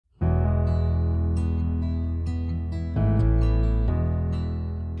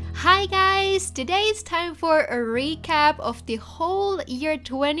Hi guys! Today it's time for a recap of the whole year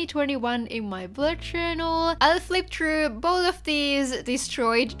 2021 in my bullet journal. I'll flip through both of these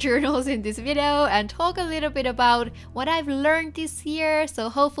destroyed journals in this video and talk a little bit about what I've learned this year, so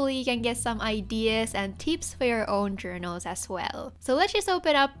hopefully you can get some ideas and tips for your own journals as well. So let's just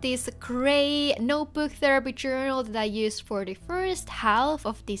open up this gray notebook therapy journal that I used for the first half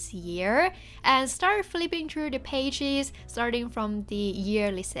of this year and start flipping through the pages starting from the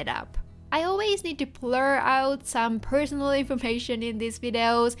yearly setup. I always need to blur out some personal information in these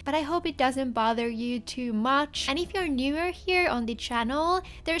videos, but I hope it doesn't bother you too much. And if you're newer here on the channel,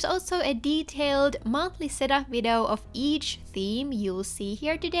 there's also a detailed monthly setup video of each theme you'll see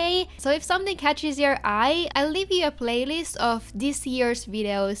here today. So if something catches your eye, I'll leave you a playlist of this year's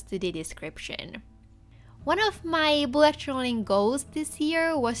videos to the description. One of my bullet journaling goals this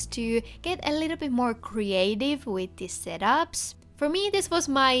year was to get a little bit more creative with the setups. For me, this was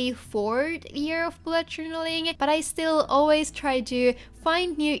my 4th year of bullet journaling, but I still always try to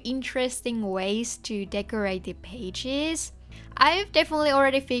find new interesting ways to decorate the pages. I've definitely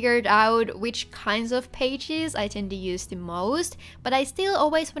already figured out which kinds of pages I tend to use the most, but I still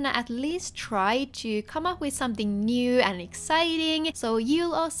always want to at least try to come up with something new and exciting, so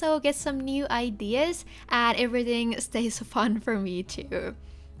you'll also get some new ideas and everything stays fun for me too.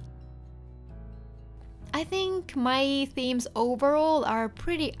 I think my themes overall are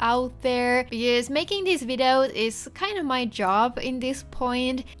pretty out there because making these videos is kind of my job in this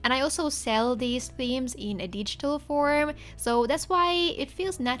point, and I also sell these themes in a digital form, so that's why it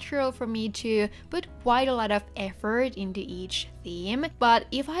feels natural for me to put quite a lot of effort into each theme. But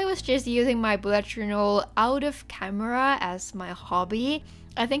if I was just using my bullet journal out of camera as my hobby,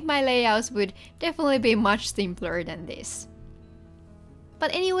 I think my layouts would definitely be much simpler than this.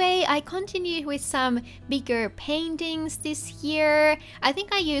 But anyway, I continued with some bigger paintings this year. I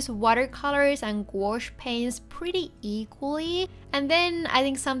think I used watercolors and gouache paints pretty equally. And then I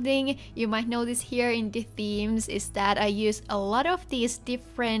think something you might notice here in the themes is that I use a lot of these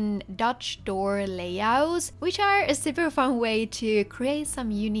different Dutch door layouts, which are a super fun way to create some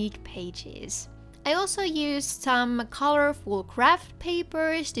unique pages. I also used some colorful craft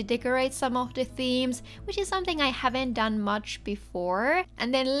papers to decorate some of the themes, which is something I haven't done much before.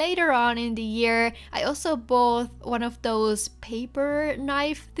 And then later on in the year, I also bought one of those paper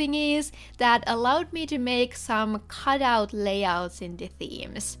knife thingies that allowed me to make some cutout layouts in the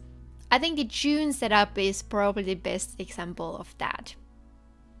themes. I think the June setup is probably the best example of that.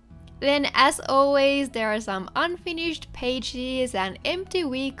 Then, as always, there are some unfinished pages and empty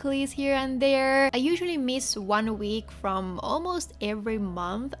weeklies here and there. I usually miss 1 week from almost every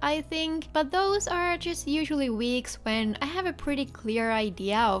month, I think, but those are just usually weeks when I have a pretty clear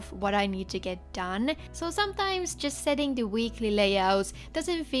idea of what I need to get done. So sometimes just setting the weekly layouts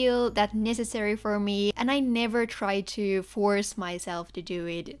doesn't feel that necessary for me, and I never try to force myself to do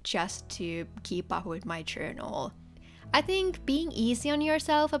it just to keep up with my journal. I think being easy on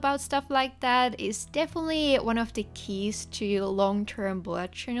yourself about stuff like that is definitely one of the keys to long-term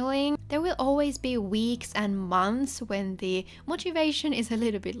bullet journaling. There will always be weeks and months when the motivation is a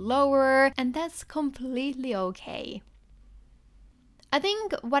little bit lower, and that's completely okay. I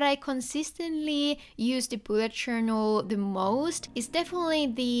think what I consistently use the bullet journal the most is definitely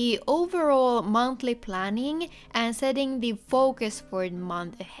the overall monthly planning and setting the focus for the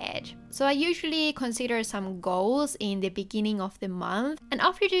month ahead. So I usually consider some goals in the beginning of the month, and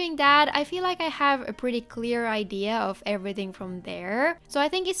after doing that, I feel like I have a pretty clear idea of everything from there. So I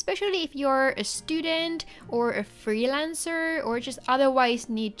think especially if you're a student or a freelancer or just otherwise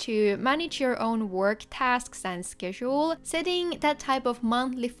need to manage your own work tasks and schedule, setting that type of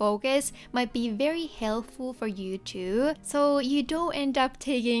monthly focus might be very helpful for you too, so you don't end up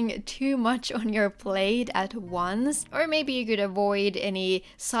taking too much on your plate at once, or maybe you could avoid any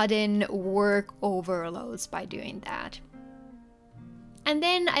sudden work overloads by doing that. And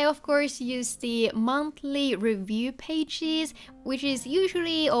then I of course use the monthly review pages, which is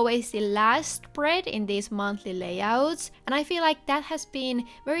usually always the last spread in these monthly layouts, and I feel like that has been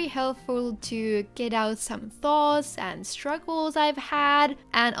very helpful to get out some thoughts and struggles I've had.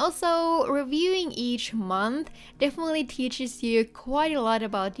 And also reviewing each month definitely teaches you quite a lot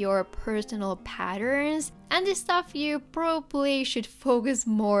about your personal patterns and the stuff you probably should focus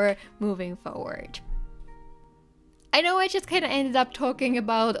more moving forward. I know I just kind of ended up talking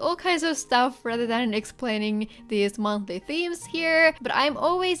about all kinds of stuff rather than explaining these monthly themes here, but I'm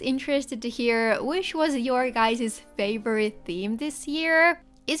always interested to hear which was your guys' favorite theme this year.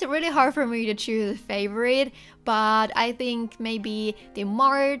 It's really hard for me to choose a favorite, but I think maybe the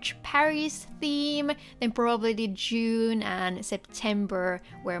March Paris theme, then probably the June and September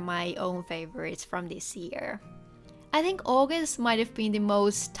were my own favorites from this year. I think August might have been the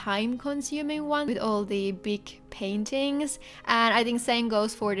most time-consuming one with all the big paintings, and I think same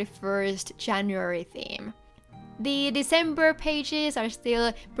goes for the first January theme. The December pages are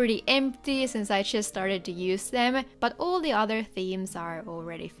still pretty empty since I just started to use them, but all the other themes are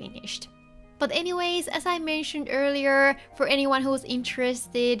already finished. But anyways, as I mentioned earlier, for anyone who's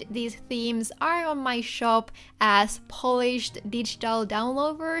interested, these themes are on my shop as polished digital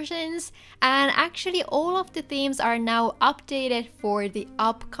download versions, and actually all of the themes are now updated for the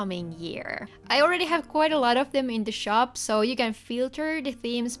upcoming year. I already have quite a lot of them in the shop, so you can filter the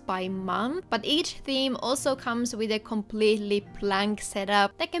themes by month, but each theme also comes with a completely blank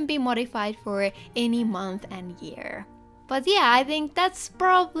setup that can be modified for any month and year. But yeah, I think that's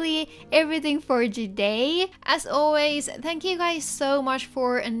probably everything for today. As always, thank you guys so much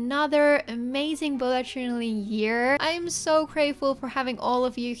for another amazing bullet journaling year. I am so grateful for having all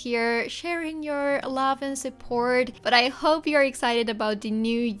of you here, sharing your love and support. But I hope you're excited about the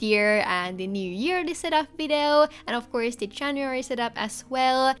new year and the new yearly setup video, and of course the January setup as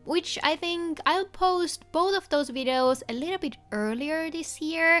well, which I think I'll post both of those videos a little bit earlier this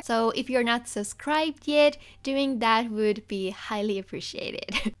year. So if you're not subscribed yet, doing that would be highly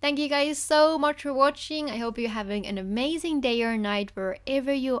appreciated. Thank you guys so much for watching. I hope you're having an amazing day or night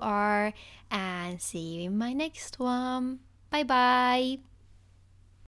wherever you are, and see you in my next one. Bye bye.